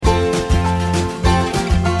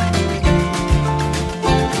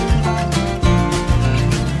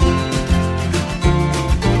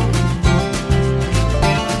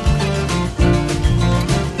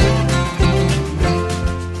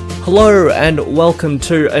Hello and welcome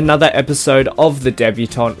to another episode of the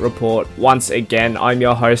Debutante Report. Once again, I'm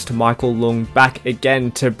your host Michael Lung, back again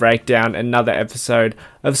to break down another episode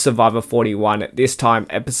of Survivor 41, this time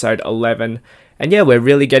episode 11. And yeah, we're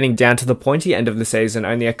really getting down to the pointy end of the season,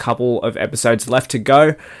 only a couple of episodes left to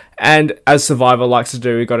go. And as Survivor likes to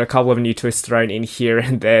do, we've got a couple of new twists thrown in here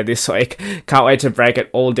and there this week. Can't wait to break it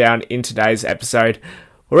all down in today's episode.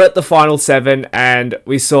 We're at the final 7, and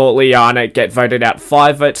we saw Liana get voted out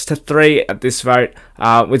 5 votes to 3 at this vote,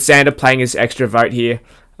 with Xander playing his extra vote here.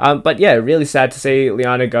 But yeah, really sad to see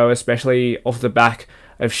Liana go, especially off the back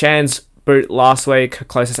of Shan's boot last week, her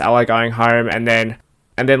closest ally going home, and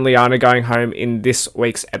then Liana going home in this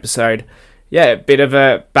week's episode. Yeah, a bit of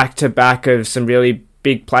a back-to-back of some really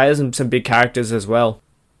big players and some big characters as well.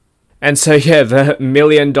 And so yeah, the $1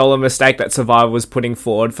 million mistake that Survivor was putting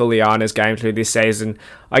forward for Liana's game through this season,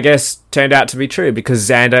 I guess, turned out to be true, because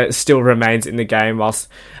Xander still remains in the game whilst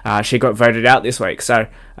she got voted out this week. So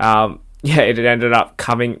yeah, it ended up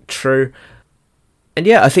coming true. And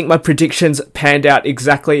yeah, I think my predictions panned out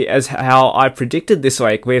exactly as how I predicted this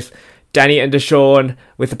week, with Danny and Deshawn,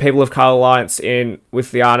 with the People of Color Alliance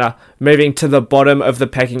with Liana, moving to the bottom of the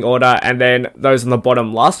pecking order, and then those on the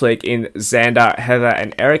bottom last week in Xander, Heather,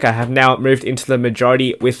 and Erica have now moved into the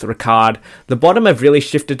majority with Ricard. The bottom have really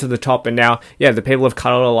shifted to the top, and now, yeah, the People of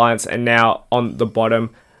Color Alliance are now on the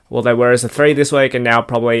bottom. Well, they were as a 3 this week, and now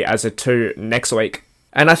probably as a 2 next week.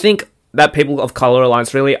 And I think that People of Color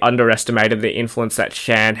Alliance really underestimated the influence that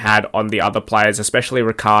Shan had on the other players, especially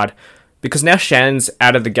Ricard. Because now Shan's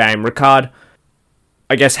out of the game, Ricard,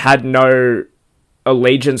 I guess, had no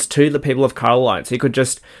allegiance to the People of Color Alliance. He could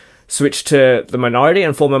just switch to the minority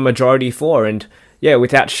and form a majority 4. And yeah,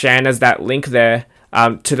 without Shan as that link there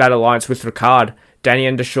to that alliance with Ricard, Danny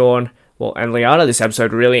and Deshawn, and Liana this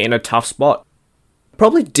episode really in a tough spot.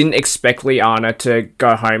 Probably didn't expect Liana to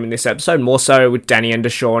go home in this episode, more so with Danny and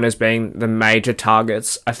Deshawn as being the major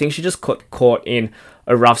targets. I think she just got caught in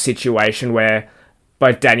a rough situation where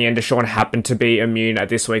both Danny and Deshawn happened to be immune at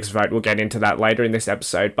this week's vote. We'll get into that later in this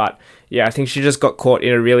episode. But yeah, I think she just got caught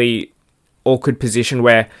in a really awkward position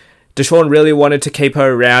where Deshawn really wanted to keep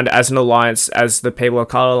her around as an alliance, as the People of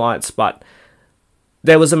Color Alliance, but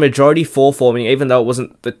there was a majority 4 forming, even though it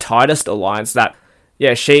wasn't the tightest alliance, that,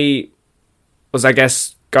 yeah, she was, I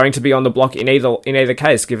guess, going to be on the block in either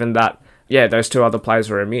case, given that, yeah, those 2 other players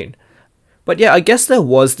were immune. But yeah, I guess there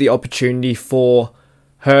was the opportunity for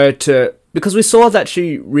her to, because we saw that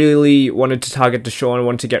she really wanted to target Deshawn and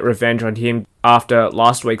wanted to get revenge on him after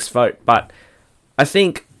last week's vote. But I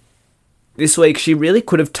think this week she really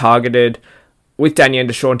could have targeted with Danny and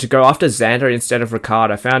Deshawn to go after Xander instead of Ricard.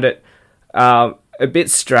 I found it a bit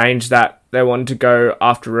strange that they wanted to go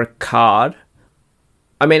after Ricard.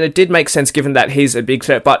 I mean, it did make sense given that he's a big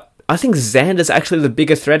threat, but I think Xander's actually the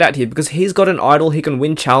bigger threat out here because he's got an idol, he can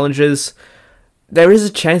win challenges. There is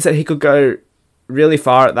a chance that he could go really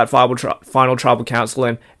far at that final tribal council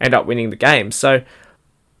and end up winning the game. So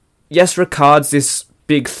yes, Ricard's this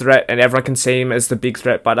big threat and everyone can see him as the big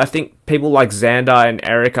threat, but I think people like Xander and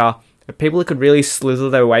Erica are people who could really slither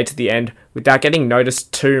their way to the end without getting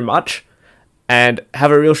noticed too much and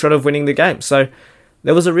have a real shot of winning the game. So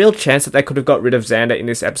there was a real chance that they could have got rid of Xander in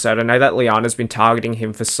this episode. I know that Liana's been targeting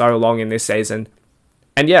him for so long in this season,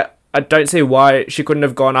 and yeah, I don't see why she couldn't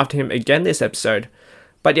have gone after him again this episode.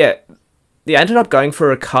 But yeah, they ended up going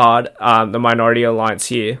for Ricard, the minority alliance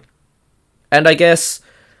here. And I guess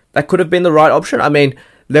that could have been the right option. I mean,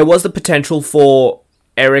 there was the potential for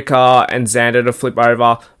Erica and Xander to flip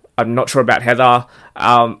over. I'm not sure about Heather.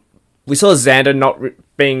 We saw Xander not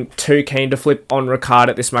being too keen to flip on Ricard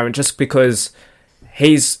at this moment, just because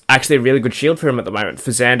he's actually a really good shield for him at the moment. For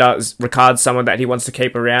Xander, Ricard's someone that he wants to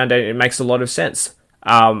keep around, and it makes a lot of sense.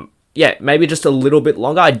 Yeah, maybe just a little bit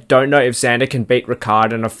longer. I don't know if Xander can beat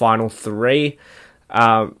Ricard in a final 3.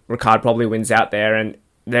 Ricard probably wins out there, and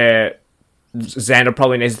Xander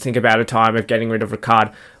probably needs to think about a time of getting rid of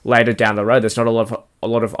Ricard later down the road. There's not a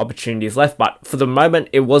lot of opportunities left, but for the moment,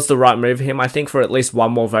 it was the right move for him. I think for at least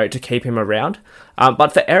one more vote to keep him around.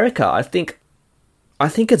 But for Erica, I think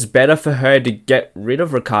it's better for her to get rid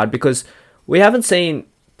of Ricard because we haven't seen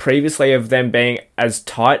previously of them being as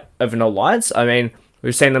tight of an alliance. I mean,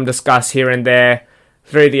 we've seen them discuss here and there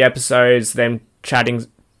through the episodes, them chatting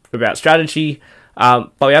about strategy, but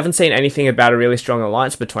we haven't seen anything about a really strong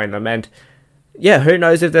alliance between them. And yeah, who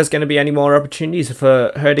knows if there's going to be any more opportunities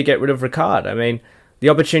for her to get rid of Ricard. I mean, the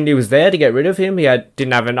opportunity was there to get rid of him. He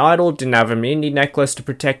didn't have an idol, didn't have an immunity necklace to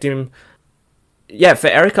protect him. Yeah, for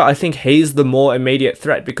Erica, I think he's the more immediate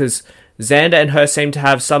threat because Xander and her seem to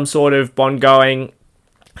have some sort of bond going,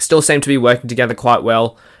 still seem to be working together quite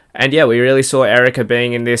well. And yeah, we really saw Erica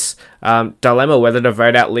being in this dilemma whether to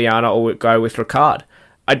vote out Liana or go with Ricard.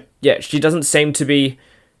 She doesn't seem to be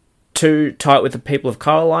too tight with the People of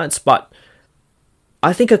Color Alliance, but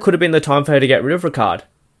I think it could have been the time for her to get rid of Ricard.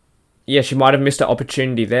 Yeah, she might have missed an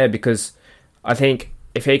opportunity there, because I think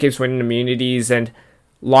if he keeps winning immunities and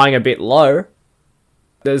lying a bit low,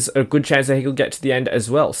 there's a good chance that he could get to the end as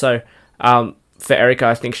well. So for Erica,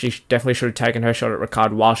 I think she definitely should have taken her shot at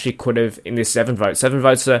Ricard while she could have in this 7 vote. 7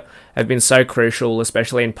 votes have been so crucial,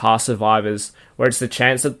 especially in past Survivors, where it's the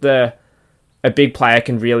chance that a big player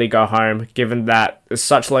can really go home, given that there's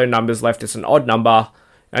such low numbers left. It's an odd number.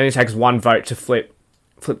 It only takes 1 vote to flip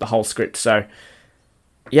the whole script. So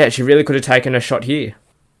yeah, she really could have taken a shot here.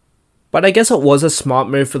 But I guess it was a smart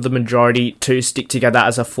move for the majority to stick together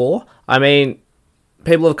as a 4. I mean,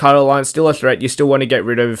 People of Color Alliance still a threat. You still want to get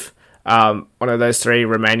rid of one of those 3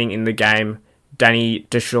 remaining in the game, Danny,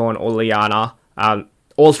 Deshawn, or Liana.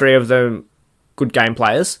 All 3 of them good game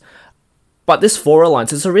players. But this 4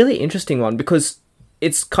 alliance is a really interesting one, because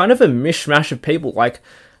it's kind of a mishmash of people. Like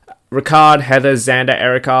Ricard, Heather, Xander,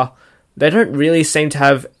 Erica. They don't really seem to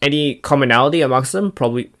have any commonality amongst them.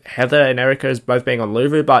 Probably Heather and Erica as both being on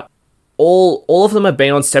Luvu, but all of them have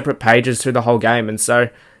been on separate pages through the whole game, and so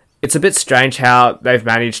it's a bit strange how they've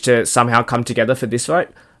managed to somehow come together for this vote.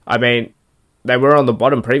 I mean, they were on the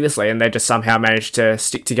bottom previously, and they just somehow managed to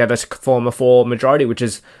stick together to form a 4 majority, which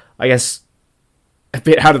is, I guess, a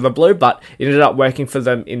bit out of the blue, but it ended up working for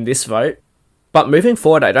them in this vote. But moving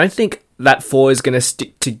forward, I don't think that 4 is going to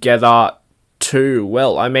stick together too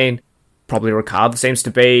well. I mean, probably Ricard seems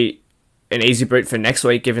to be an easy boot for next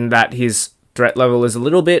week, given that his threat level is a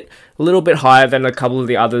little bit higher than a couple of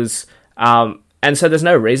the others. And so there's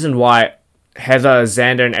no reason why Heather,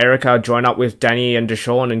 Xander, and Erica join up with Danny and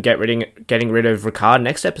Deshawn and getting rid of Ricard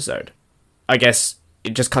next episode. I guess it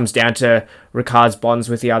just comes down to Ricard's bonds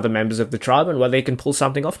with the other members of the tribe and whether he can pull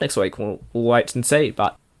something off next week. We'll wait and see.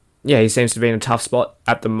 But yeah, he seems to be in a tough spot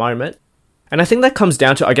at the moment. And I think that comes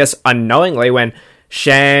down to, I guess, unknowingly, when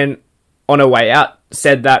Shan, on her way out,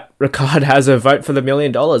 said that Ricard has a vote for the $1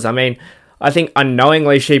 million. I mean, I think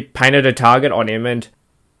unknowingly she painted a target on him, and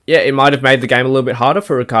yeah, it might have made the game a little bit harder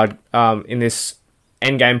for Ricard in this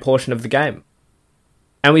endgame portion of the game.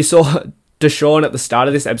 And we saw Deshawn at the start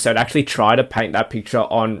of this episode actually try to paint that picture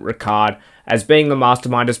on Ricard as being the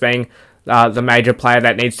mastermind, as being the major player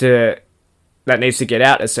that needs to get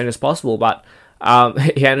out as soon as possible. But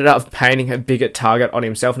he ended up painting a bigger target on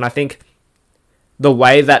himself, and I think the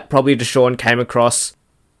way that probably Deshawn came across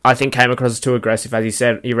as too aggressive, as he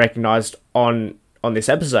said, he recognised on this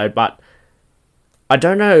episode. But I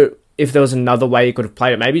don't know if there was another way he could have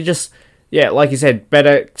played it. Maybe just, yeah, like you said,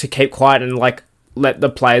 better to keep quiet and like let the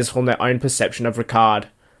players form their own perception of Ricard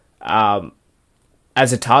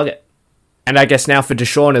as a target. And I guess now for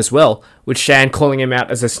Deshawn as well, with Shan calling him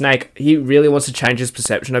out as a snake, he really wants to change his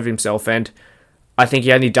perception of himself, and I think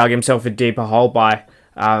he only dug himself a deeper hole by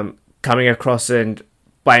coming across and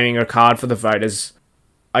blaming Ricard for the vote as,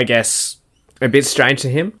 I guess, a bit strange to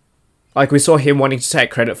him. Like, we saw him wanting to take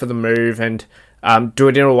credit for the move and do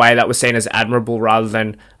it in a way that was seen as admirable rather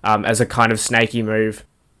than as a kind of snaky move.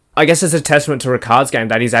 I guess it's a testament to Ricard's game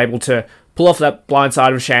that he's able to pull off that blind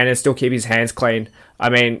side of Shan and still keep his hands clean. I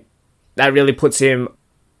mean, that really puts him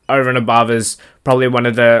over and above as probably one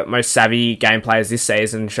of the most savvy game players this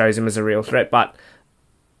season, shows him as a real threat. But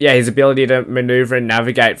yeah, his ability to maneuver and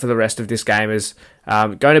navigate for the rest of this game is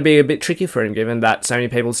going to be a bit tricky for him, given that so many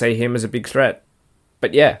people see him as a big threat.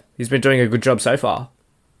 But yeah, he's been doing a good job so far.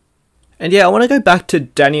 And yeah, I want to go back to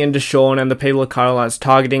Danny and Deshawn and the People of Color Alliance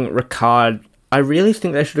targeting Ricard. I really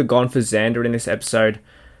think they should have gone for Xander in this episode.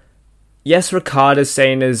 Yes, Ricard is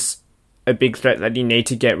seen as a big threat that you need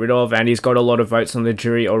to get rid of, and he's got a lot of votes on the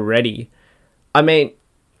jury already. I mean,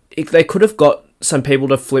 if they could have got some people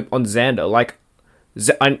to flip on Xander. Like,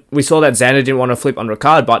 we saw that Xander didn't want to flip on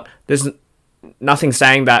Ricard, but there's nothing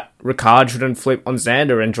saying that Ricard shouldn't flip on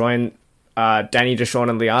Xander and join Danny, Deshawn,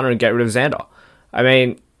 and Liana and get rid of Xander. I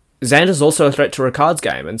mean, Xander's also a threat to Ricard's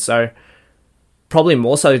game, and so probably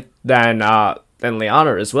more so than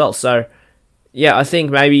Liana as well. So yeah, I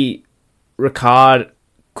think maybe Ricard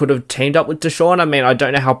could have teamed up with Deshawn. I mean, I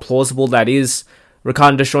don't know how plausible that is. Ricard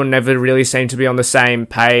and Deshawn never really seem to be on the same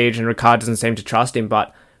page, and Ricard doesn't seem to trust him.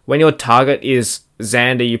 But when your target is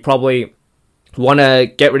Xander, you probably want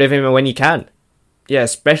to get rid of him when you can. Yeah,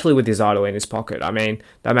 especially with his idol in his pocket. I mean,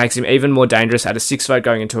 that makes him even more dangerous at a 6 vote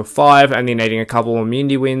going into a 5, only needing a couple more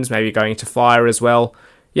immunity wins, maybe going into fire as well.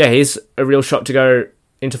 Yeah, he's a real shot to go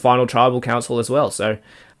into final tribal council as well. So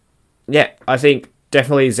yeah, I think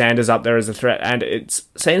definitely Xander's up there as a threat, and it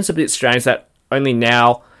seems a bit strange that only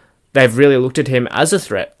now they've really looked at him as a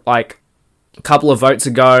threat. Like, a couple of votes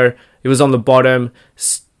ago, he was on the bottom,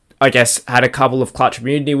 I guess had a couple of clutch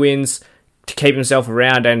immunity wins to keep himself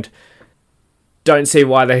around, and don't see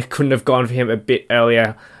why they couldn't have gone for him a bit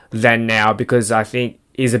earlier than now, because I think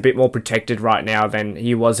he's a bit more protected right now than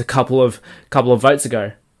he was a couple of votes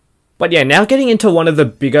ago. But yeah, now getting into one of the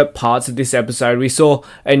bigger parts of this episode, we saw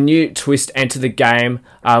a new twist enter the game,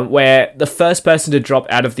 where the first person to drop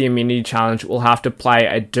out of the immunity challenge will have to play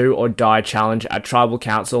a do or die challenge at Tribal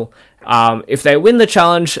Council. If they win the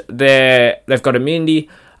challenge, they've got immunity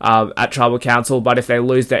at Tribal Council, but if they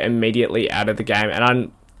lose, they're immediately out of the game.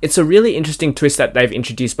 And it's a really interesting twist that they've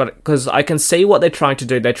introduced, but because I can see what they're trying to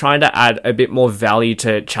do. They're trying to add a bit more value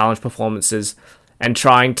to challenge performances and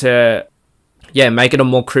trying to make it a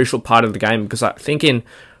more crucial part of the game, because I think in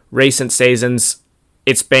recent seasons,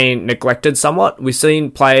 it's been neglected somewhat. We've seen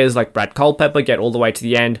players like Brad Culpepper get all the way to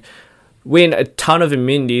the end, win a ton of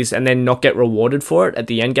immunities, and then not get rewarded for it at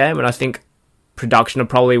the end game. And I think production are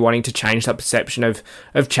probably wanting to change that perception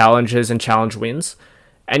of challenges and challenge wins.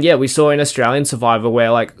 And yeah, we saw in Australian Survivor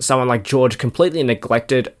where like someone like George completely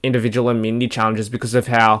neglected individual immunity challenges because of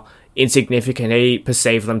how insignificant he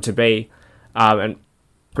perceived them to be, and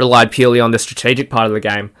relied purely on the strategic part of the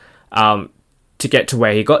game to get to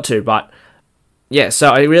where he got to. But yeah,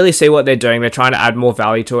 so I really see what they're doing. They're trying to add more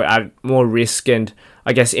value to it, add more risk and,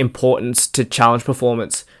 I guess, importance to challenge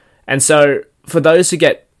performance. And so for those who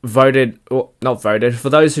get voted, or not voted, for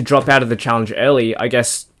those who drop out of the challenge early, I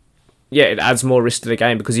guess, yeah, it adds more risk to the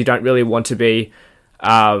game, because you don't really want to be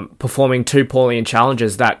performing too poorly in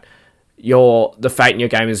challenges that the fate in your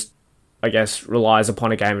game is, I guess, relies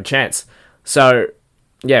upon a game of chance. So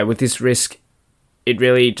yeah, with this risk, it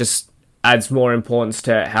really just adds more importance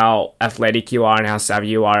to how athletic you are and how savvy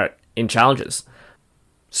you are in challenges.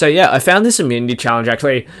 So yeah, I found this immunity challenge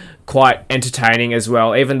actually quite entertaining as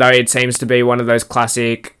well, even though it seems to be one of those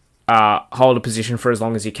classic hold a position for as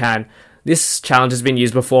long as you can. This challenge has been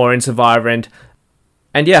used before in Survivor, and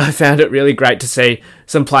yeah, I found it really great to see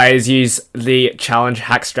some players use the challenge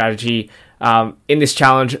hack strategy. In this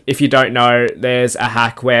challenge, if you don't know, there's a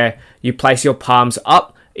hack where you place your palms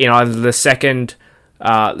up in either the second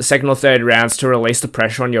or third rounds to release the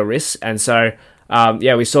pressure on your wrists. And so,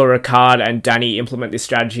 we saw Ricard and Danny implement this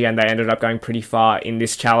strategy, and they ended up going pretty far in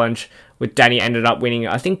this challenge, with Danny ended up winning,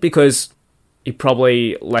 I think because he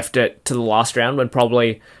probably left it to the last round when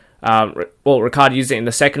probably, Ricard used it in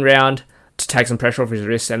the second round to take some pressure off his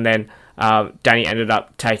wrists, and then Danny ended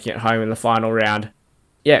up taking it home in the final round.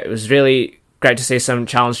 Yeah, it was really great to see some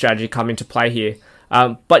challenge strategy come into play here.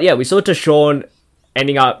 But yeah, we saw Deshawn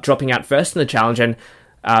ending up dropping out first in the challenge, and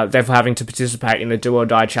therefore having to participate in the do or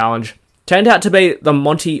die challenge. Turned out to be the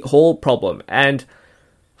Monty Hall problem, and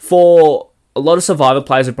for a lot of Survivor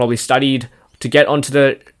players who probably studied to get onto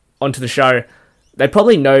the show, they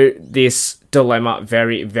probably know this dilemma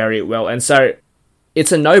very, very well, and so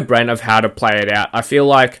it's a no-brainer of how to play it out. I feel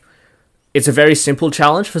like it's a very simple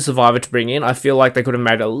challenge for Survivor to bring in. I feel like they could have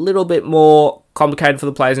made it a little bit more complicated for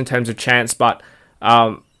the players in terms of chance, but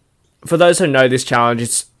for those who know this challenge,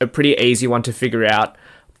 it's a pretty easy one to figure out.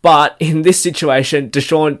 But in this situation,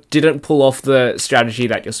 Deshawn didn't pull off the strategy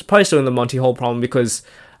that you're supposed to in the Monty Hall problem, because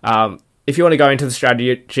if you want to go into the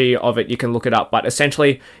strategy of it, you can look it up. But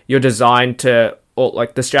essentially, you're designed to, or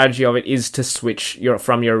like the strategy of it is to switch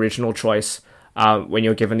from your original choice when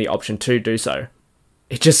you're given the option to do so.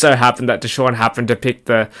 It just so happened that Deshawn happened to pick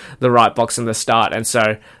the right box in the start, and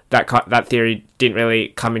so that theory didn't really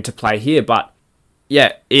come into play here. But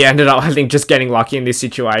yeah, he ended up, I think, just getting lucky in this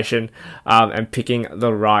situation and picking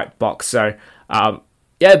the right box. So a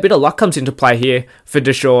bit of luck comes into play here for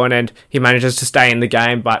Deshawn, and he manages to stay in the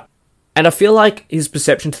game. And I feel like his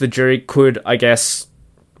perception to the jury could, I guess,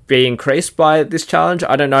 be increased by this challenge.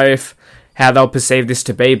 I don't know how they'll perceive this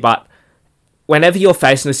to be, but whenever you're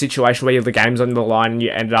facing a situation where the game's on the line and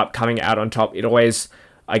you ended up coming out on top, it always,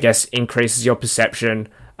 I guess, increases your perception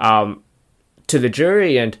to the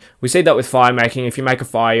jury. And we see that with fire making. If you make a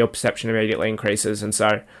fire, your perception immediately increases. And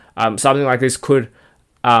so something like this could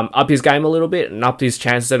up his game a little bit and up his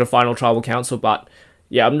chances at a final tribal council. But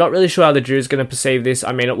yeah, I'm not really sure how the jury's going to perceive this.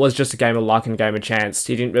 I mean, it was just a game of luck and a game of chance.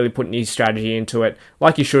 He didn't really put any strategy into it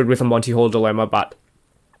like he should with a Monty Hall dilemma. But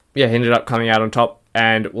yeah, he ended up coming out on top,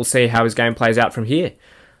 and we'll see how his game plays out from here.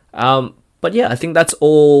 But yeah, I think that's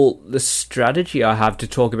all the strategy I have to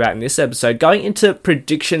talk about in this episode. Going into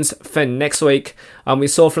predictions for next week, we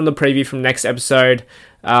saw from the preview from next episode,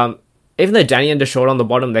 even though Danny and Deshawn on the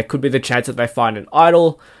bottom, there could be the chance that they find an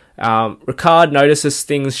idol. Ricard notices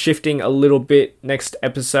things shifting a little bit next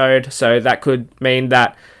episode, so that could mean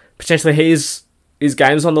that potentially his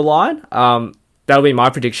game's on the line. that'll be my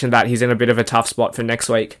prediction that he's in a bit of a tough spot for next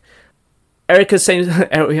week. Erica seems.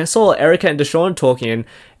 I saw Erica and Deshawn talking, and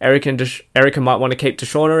Erica might want to keep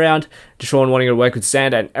Deshawn around. Deshawn wanting to work with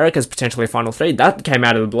Xander, and Erica's potentially a final three. That came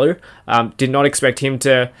out of the blue. Did not expect him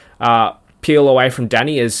to peel away from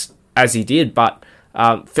Danny as he did, but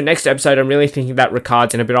for next episode, I'm really thinking that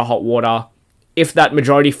Ricard's in a bit of hot water. If that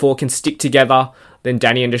majority four can stick together, then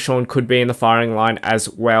Danny and Deshawn could be in the firing line as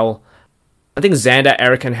well. I think Xander,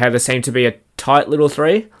 Eric, and Heather seem to be a tight little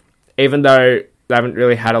three, even though they haven't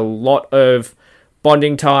really had a lot of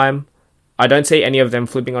bonding time. I don't see any of them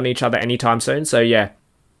flipping on each other anytime soon. So yeah,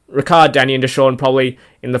 Ricard, Danny, and Deshawn probably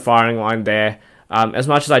in the firing line there. As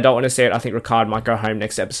much as I don't want to see it, I think Ricard might go home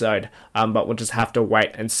next episode. But we'll just have to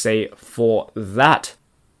wait and see for that.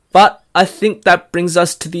 But I think that brings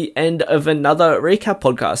us to the end of another recap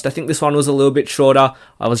podcast. I think this one was a little bit shorter.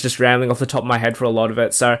 I was just rambling off the top of my head for a lot of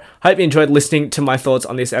it. So I hope you enjoyed listening to my thoughts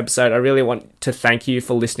on this episode. I really want to thank you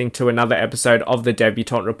for listening to another episode of the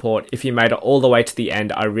Debutante Report. If you made it all the way to the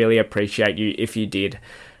end, I really appreciate you if you did.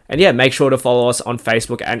 And yeah, make sure to follow us on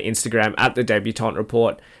Facebook and Instagram at the Debutante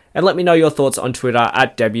Report. And let me know your thoughts on Twitter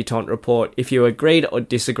at Debutante Report if you agreed or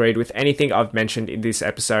disagreed with anything I've mentioned in this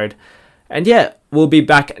episode. And yeah, we'll be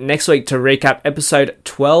back next week to recap episode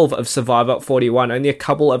 12 of Survivor 41. Only a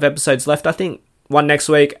couple of episodes left, I think. One next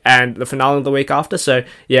week and the finale the week after. So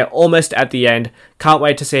yeah, almost at the end. Can't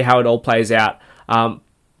wait to see how it all plays out. But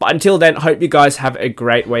until then, hope you guys have a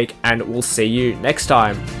great week and we'll see you next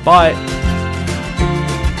time. Bye!